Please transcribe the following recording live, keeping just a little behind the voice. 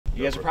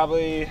You guys are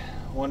probably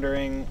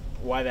wondering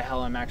why the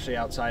hell I'm actually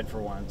outside for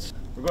once.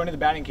 We're going to the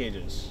batting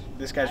cages.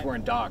 This guy's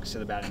wearing docks to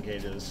the batting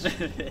cages.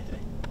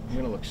 I'm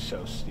gonna look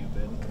so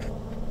stupid.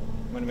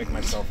 I'm gonna make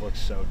myself look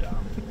so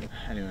dumb.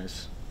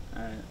 Anyways,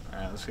 all right,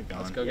 let's get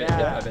going. Let's go get hit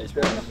by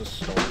baseball. The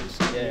stories.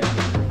 Yeah.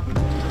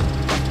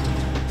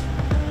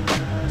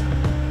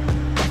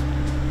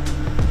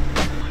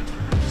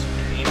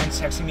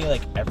 Eamon's texting me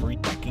like every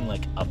fucking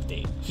like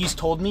update. He's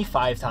told me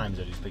 5 times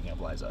that he's picking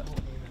up Liza.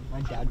 My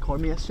dad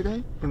called me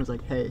yesterday and was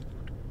like, "Hey,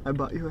 I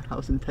bought you a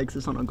house in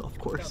Texas on a golf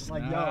course."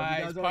 Like,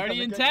 nice,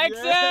 party in Texas!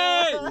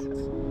 Yeah.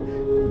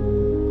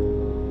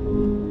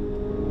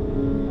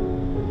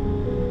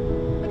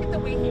 Look at the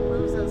way he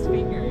moves those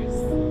fingers.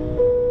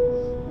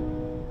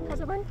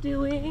 How's everyone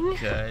doing?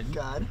 Good.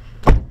 God.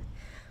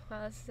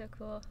 Wow, this is so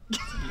cool.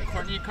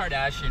 Kourtney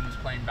Kardashian was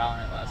playing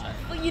Valorant last night.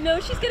 Well, you know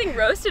she's getting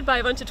roasted by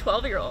a bunch of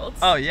 12-year-olds.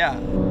 Oh, yeah.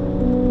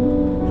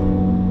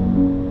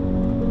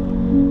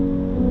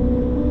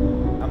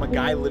 I'm a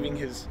guy living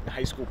his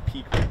high school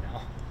peak right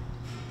now.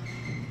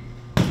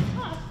 Oh,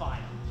 that's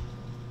fine.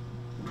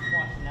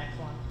 Watch the next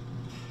one.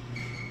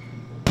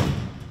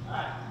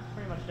 Alright,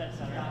 pretty much dead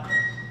center.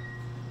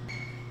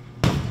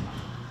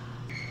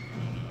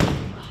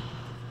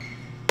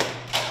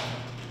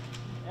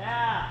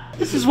 Yeah!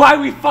 This is why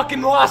we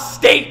fucking lost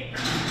state!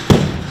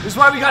 This is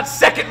why we got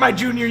second my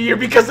junior year,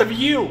 because of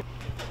you!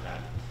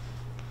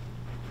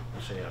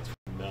 I'll show you how it's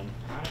fucking done.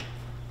 Alright.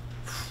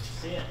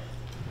 See it.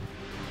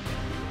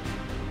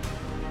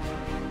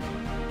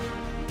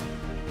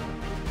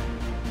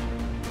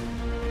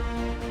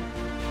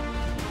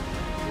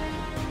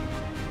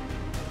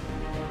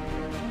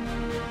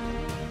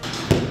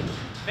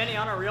 Vinny,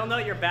 on a real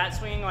note, your bat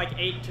swinging like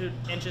 8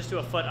 inches to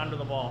a foot under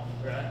the ball.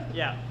 Right?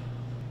 Yeah.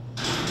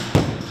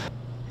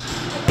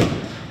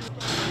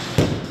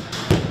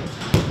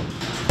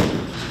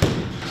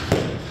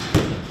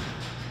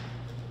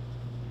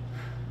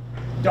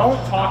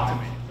 Don't talk to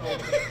me.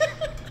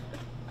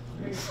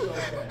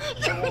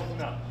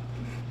 No.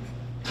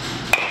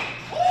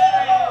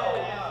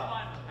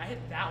 I hit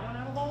that one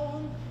out of all of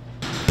them?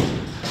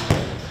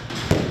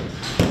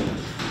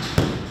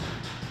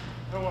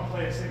 I don't want to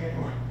play this thing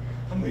anymore.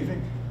 I'm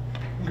leaving.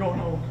 I'm going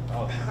home.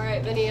 All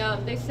right, Vinny,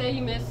 they say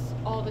you miss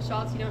all the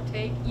shots you don't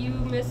take. You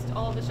missed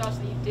all the shots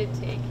that you did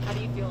take. How do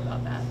you feel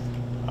about that?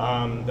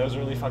 That was a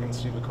really fucking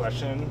stupid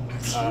question.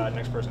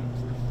 Next person.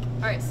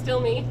 All right, still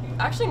me.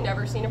 Actually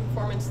never seen a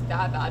performance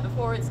that bad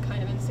before. It's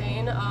kind of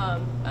insane.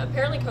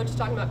 Apparently coach is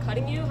talking about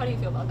cutting you. How do you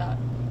feel about that?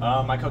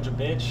 My coach a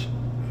bitch.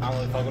 I don't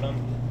really fuck with him.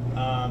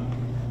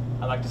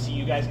 I like to see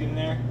you guys get in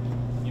there.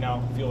 You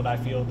know, feel what I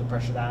feel, the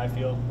pressure that I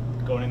feel.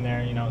 Going in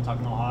there, you know,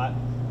 talking all hot.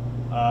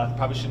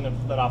 Probably shouldn't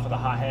have let off with a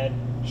hot head.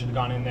 Should have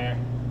gone in there,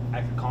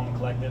 acted calm and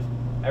collective.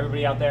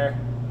 Everybody out there,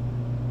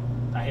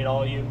 I hate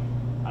all of you.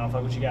 I don't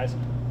fuck with you guys.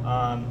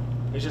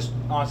 It's just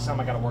honestly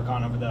something I got to work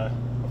on over the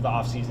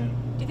off season.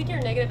 Do you think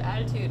your negative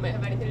attitude might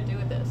have anything to do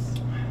with this?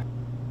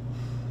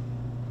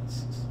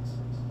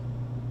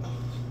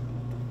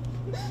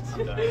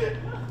 I'm done.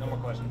 No more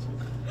questions.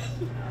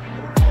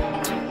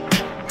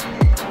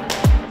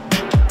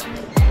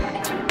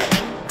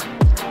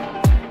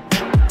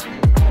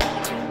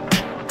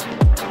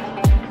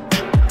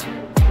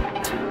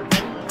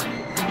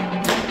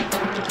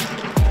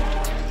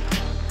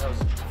 That was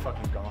a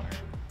fucking goner.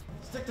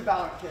 Stick to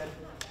Valorant, kid.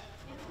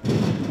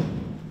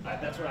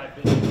 That's what I've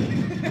been doing.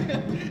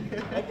 I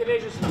think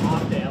today's just an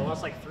off day. I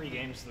lost like 3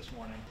 games this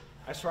morning.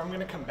 I swear I'm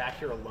gonna come back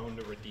here alone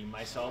to redeem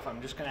myself.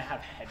 I'm just gonna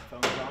have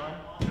headphones on.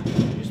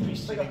 Just be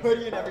sitting. Like a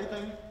hoodie and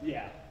everything?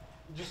 Yeah.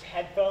 Just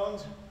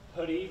headphones,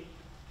 hoodie,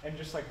 and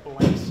just like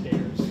blank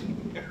stares.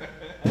 And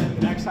then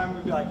the next time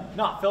we'd be like,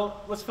 no,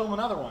 let's film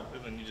another one.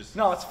 And then you just...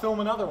 No, let's film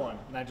another one.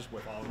 And I just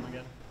whip all of them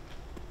again.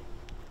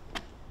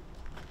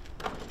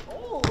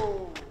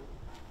 Oh!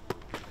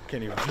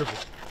 Can't even dribble.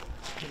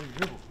 Can't even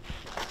dribble.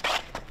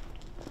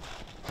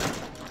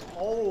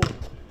 Oh!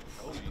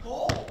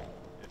 Oh!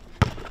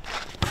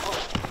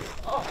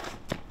 Oh!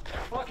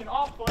 Fucking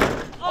off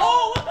player.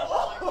 Oh!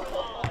 What the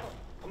fuck?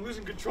 I'm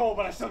losing control,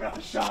 but I still got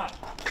the shot.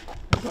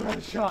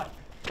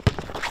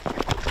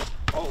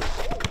 Oh!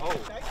 Oh!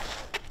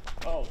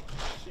 Oh!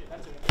 Shit,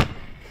 that's it.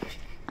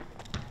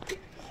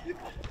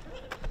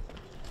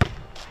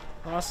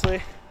 Honestly,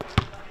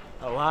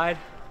 I lied.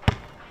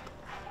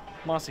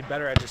 I'm honestly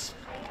better at just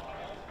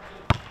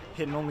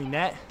hitting only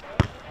net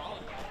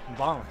and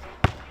balling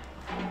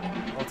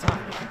all the time.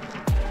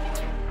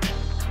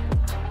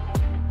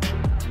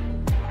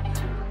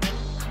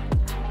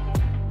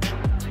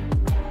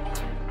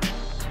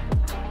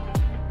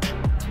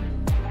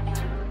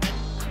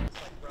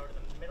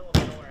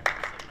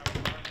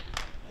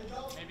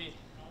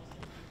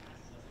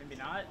 Maybe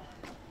not.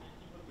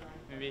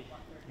 Maybe.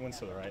 One's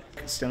to the right.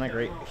 Stand like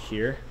right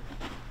here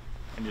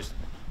and just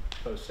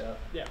post up.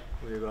 Yeah.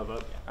 With your glove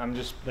up. I'm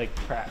just like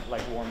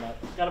warm up.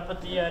 Gotta put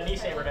the knee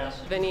saver down.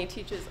 Vinny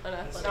teaches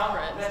unathletic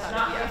friends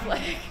how to be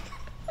athletic.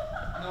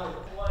 No.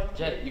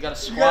 Jet, you gotta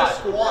You gotta squat.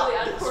 squat.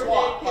 Really Squat.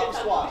 Pop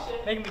uncoordinated squat.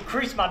 Making me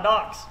crease my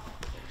docks.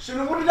 Shoot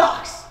him with the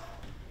ducks.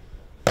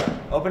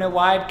 Open it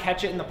wide,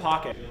 catch it in the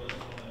pocket.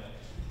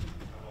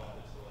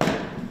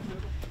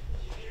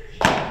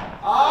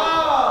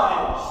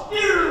 Oh!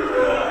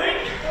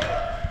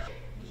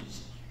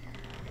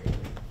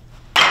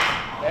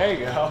 There you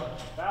go.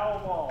 Foul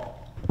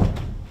ball.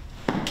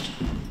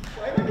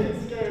 Why am I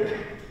getting scared?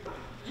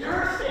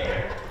 You're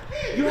scared.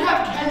 You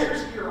have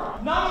catcher's gear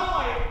on. Not on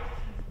my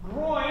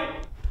groin.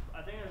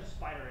 I think there's a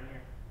spider in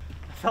here.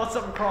 I felt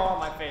something crawl on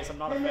my face. I'm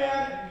not a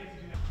fan.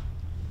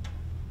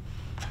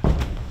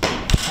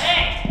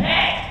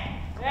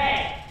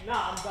 Hey!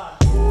 Nah, I'm done.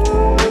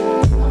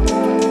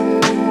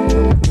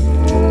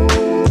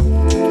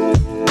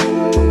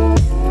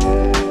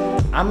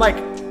 I'm like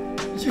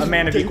a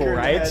man of equal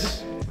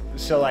rights,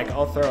 so like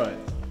I'll throw it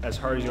as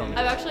hard as you want me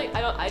to.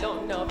 I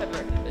don't know if I've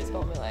ever played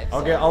baseball in my life.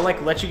 Okay, I'll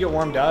like let you get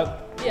warmed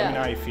up. Yeah. Let me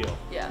know how you feel.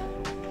 Yeah.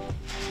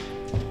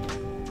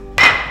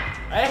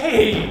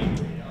 Hey!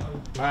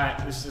 All right,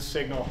 this is a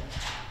signal.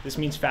 This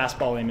means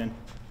fastball, Eamon.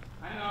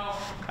 I know.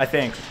 I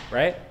think,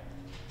 right?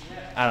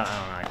 Yeah. I don't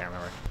know. I can't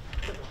remember.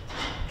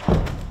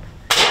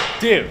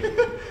 Dude.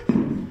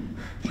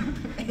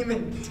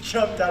 Eamon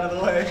jumped out of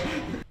the way.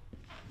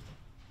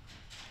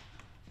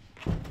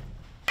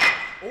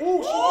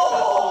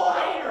 Oh,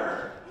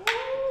 lighter.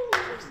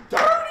 She's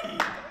dirty.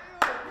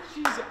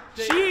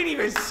 She ain't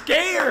even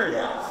scared.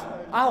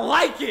 I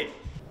like it.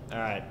 All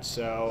right,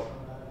 so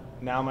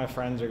now my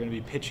friends are gonna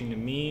be pitching to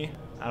me.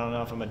 I don't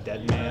know if I'm a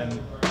dead man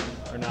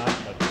or not,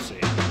 but we'll see.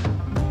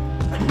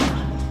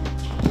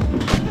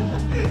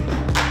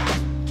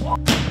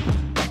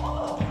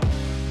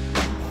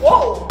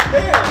 Whoa,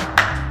 man!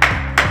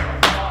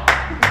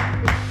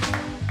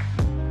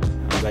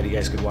 I'm glad you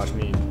guys could watch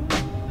me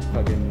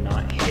fucking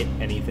not hit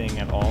anything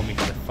at all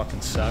because I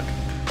fucking suck.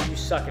 You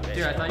suck at baseball.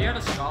 Dude, I thought you had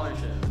a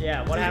scholarship.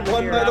 Yeah, what happened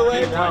won, to by the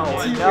way?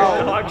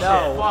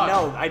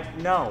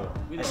 No.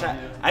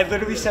 I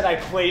literally said I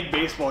played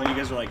baseball, and you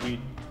guys were like, "You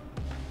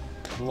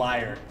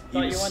liar."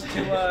 Thought you went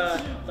to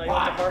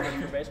Harvard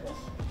for baseball.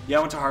 Yeah, I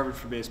went to Harvard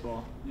for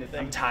baseball.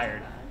 I'm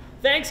tired.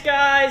 Thanks,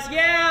 guys.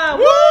 Yeah.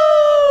 Woo!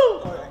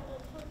 All right,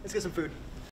 let's get some food.